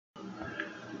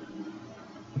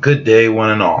Good day,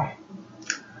 one and all.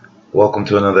 Welcome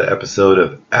to another episode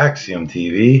of AXIOM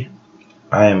TV.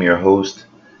 I am your host,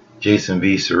 Jason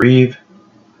V. Sareve,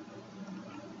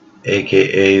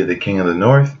 aka the King of the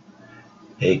North,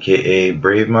 aka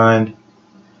Brave Mind,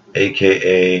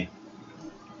 aka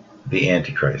the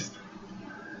Antichrist.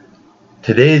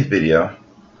 Today's video,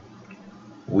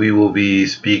 we will be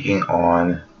speaking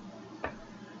on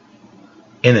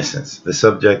innocence, the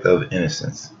subject of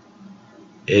innocence.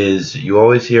 You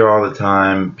always hear all the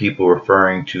time people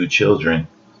referring to children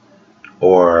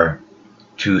or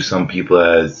to some people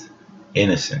as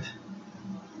innocent.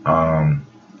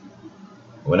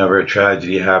 Whenever a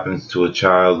tragedy happens to a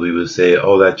child, we would say,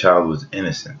 oh, that child was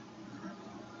innocent.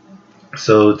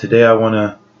 So today I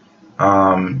want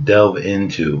to delve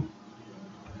into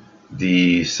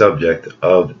the subject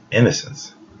of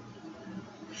innocence.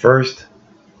 First,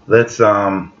 let's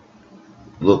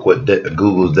look what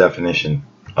Google's definition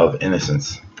of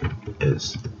innocence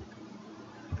is.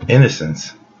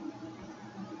 Innocence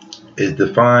is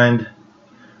defined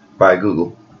by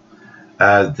Google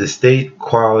as the state,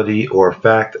 quality, or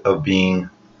fact of being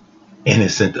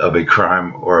innocent of a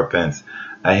crime or offense.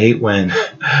 I hate when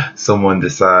someone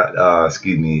defines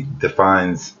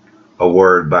a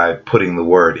word by putting the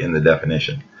word in the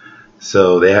definition.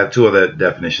 So they have two other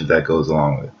definitions that goes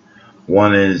along with it.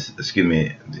 One is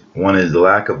the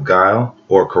lack of guile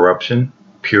or corruption,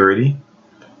 purity,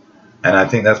 and I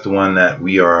think that's the one that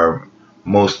we are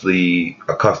mostly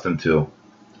accustomed to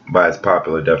by its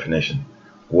popular definition.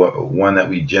 One that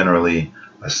we generally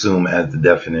assume as the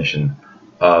definition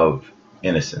of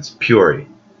innocence, purity,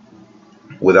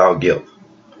 without guilt.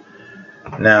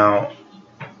 Now,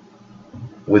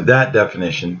 with that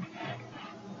definition,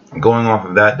 going off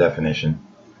of that definition,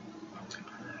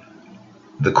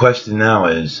 the question now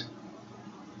is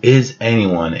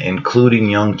anyone, including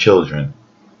young children,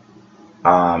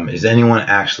 is anyone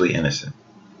actually innocent?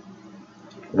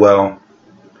 Well,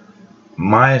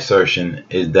 my assertion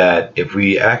is that if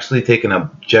we actually take an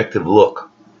objective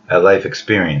look at life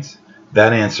experience,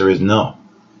 that answer is no.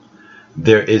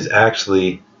 There is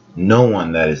actually no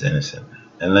one that is innocent.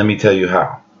 And let me tell you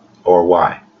how or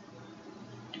why.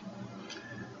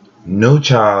 No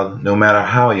child, no matter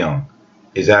how young,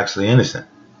 is actually innocent,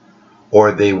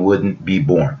 or they wouldn't be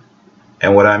born.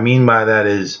 And what I mean by that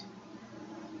is,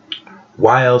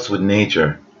 why else would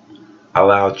nature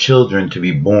allow children to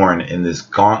be born in this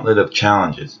gauntlet of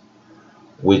challenges,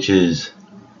 which is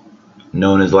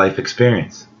known as life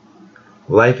experience?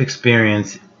 Life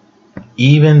experience,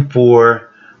 even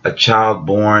for a child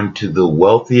born to the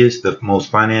wealthiest, the most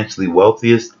financially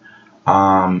wealthiest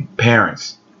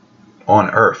parents on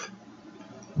earth,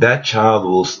 that child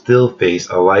will still face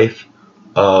a life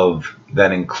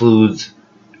that includes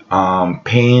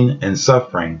pain and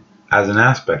suffering as an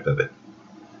aspect of it.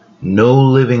 No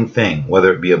living thing,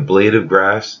 whether it be a blade of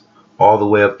grass all the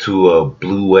way up to a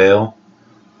blue whale,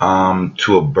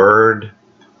 to a bird,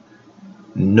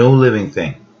 no living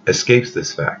thing escapes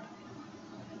this fact.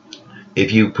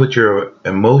 If you put your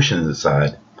emotions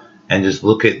aside and just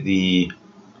look at the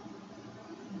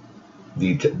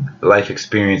life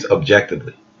experience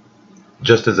objectively,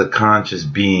 just as a conscious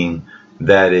being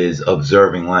that is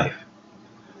observing life,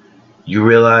 you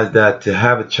realize that to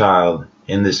have a child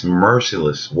in this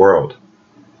merciless world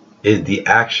is the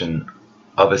action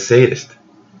of a sadist.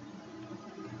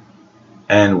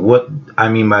 And what I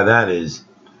mean by that is,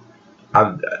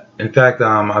 I've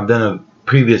done a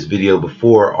previous video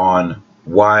before on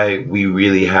why we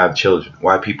really have children,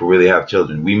 why people really have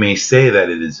children. We may say that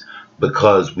it is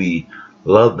because we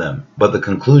love them, but the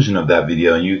conclusion of that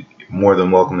video, and you're more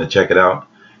than welcome to check it out,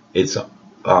 it's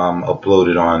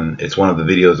uploaded on, it's one of the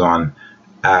videos on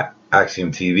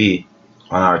AXIOM TV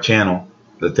on our channel,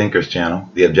 the Thinkers channel,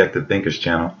 the Objective Thinkers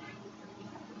channel.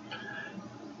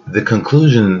 The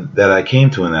conclusion that I came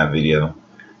to in that video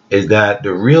is that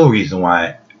the real reason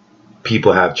why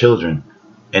people have children,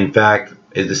 in fact,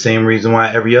 is the same reason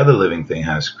why every other living thing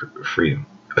has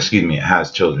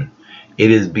has children.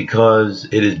 It is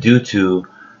due to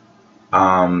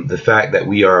the fact that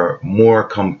we are more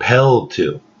compelled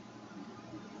to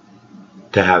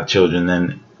have children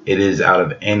than it is out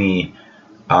of any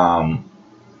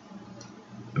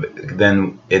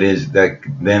then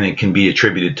it can be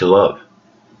attributed to love.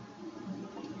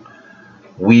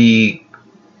 We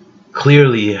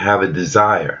clearly have a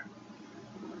desire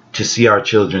to see our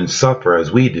children suffer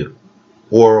as we do,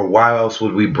 or why else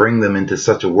would we bring them into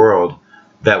such a world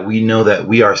that we know that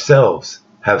we ourselves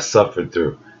have suffered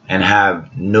through and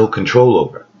have no control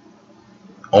over?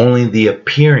 Only the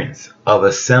appearance of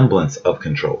a semblance of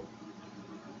control.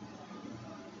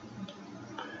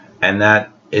 And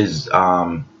that is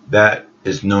that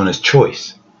is known as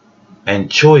choice.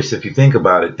 And choice, if you think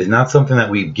about it, is not something that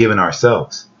we've given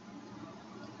ourselves.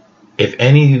 If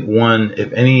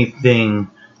anything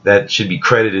that should be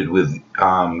credited with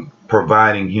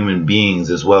providing human beings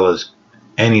as well as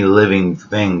any living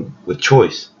thing with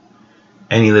choice,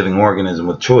 any living organism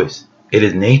with choice, it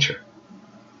is nature.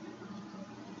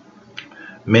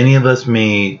 Many of us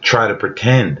may try to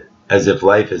pretend as if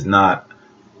life is not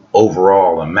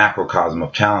overall a macrocosm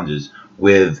of challenges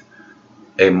with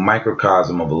a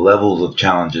microcosm of levels of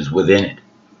challenges within it.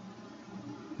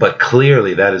 But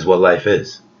clearly that is what life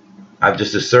is. I've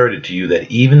just asserted to you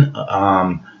that even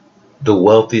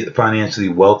the financially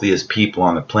wealthiest people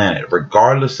on the planet,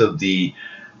 regardless of the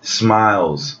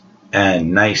smiles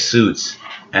and nice suits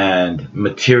and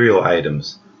material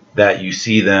items that you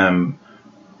see them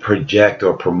project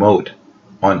or promote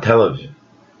on television,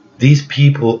 these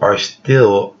people are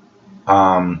still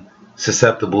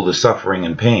susceptible to suffering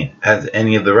and pain, as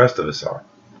any of the rest of us are.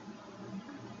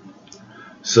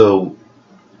 So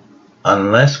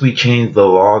unless we change the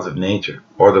laws of nature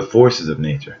or the forces of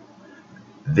nature,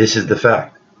 this is the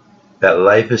fact that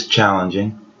life is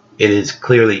challenging. It is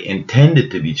clearly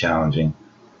intended to be challenging.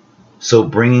 So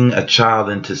bringing a child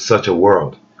into such a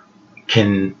world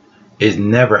is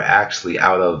never actually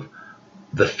out of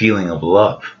the feeling of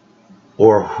love.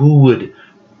 Or who would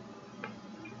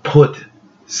put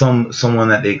someone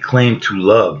that they claim to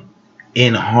love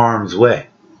in harm's way?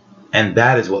 And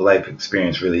that is what life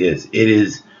experience really is. It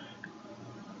is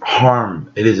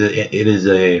harm. It is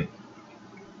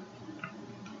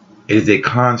a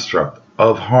construct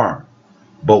of harm,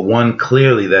 but one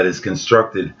clearly that is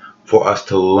constructed for us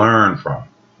to learn from,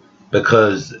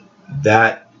 because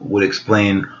that would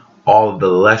explain all of the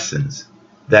lessons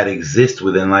that exist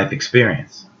within life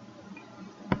experience.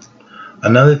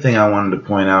 Another thing I wanted to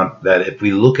point out, that if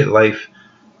we look at life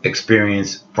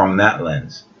experience from that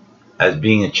lens as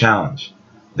being a challenge,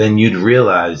 then you'd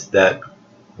realize that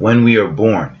when we are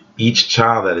born, each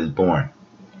child that is born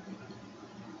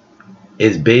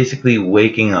is basically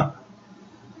waking up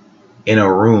in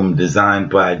a room designed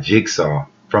by Jigsaw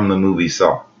from the movie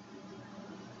Saw.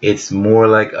 It's more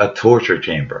like a torture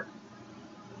chamber.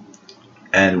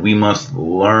 And we must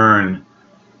learn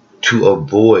to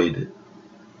avoid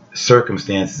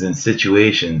circumstances and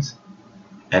situations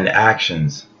and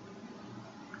actions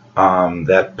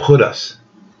that put us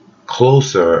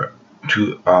closer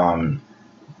to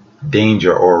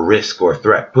danger or risk or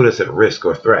threat, put us at risk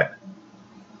or threat,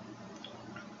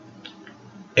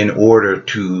 in order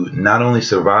to not only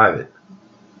survive it,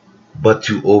 but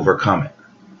to overcome it.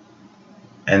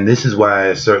 And this is why I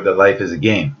assert that life is a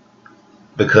game,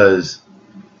 because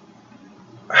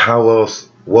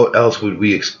what else would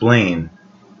we explain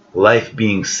life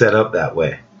being set up that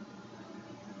way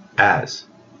as?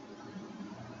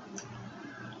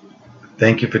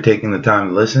 Thank you for taking the time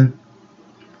to listen.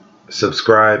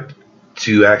 Subscribe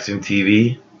to AXIOM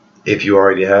TV if you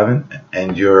already haven't,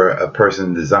 and you're a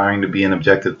person desiring to be an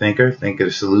objective thinker. Think of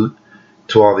a salute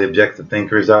to all the objective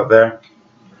thinkers out there.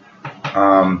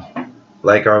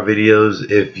 Like our videos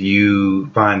if you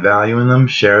find value in them.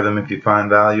 Share them if you find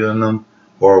value in them,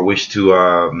 or wish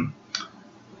to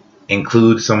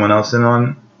include someone else in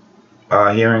on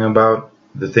hearing about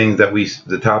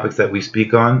the topics that we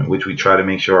speak on, which we try to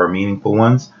make sure are meaningful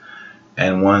ones,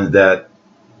 and ones that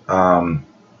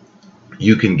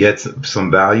you can get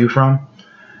some value from.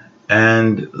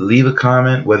 And leave a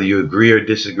comment whether you agree or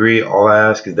disagree. All we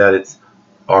ask is that it's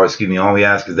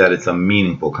a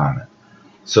meaningful comment,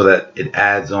 so that it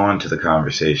adds on to the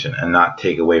conversation and not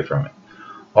take away from it.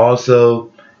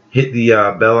 Also, hit the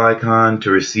bell icon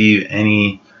to receive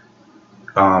any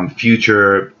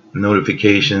future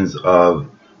notifications of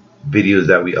videos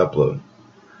that we upload.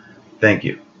 Thank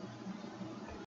you.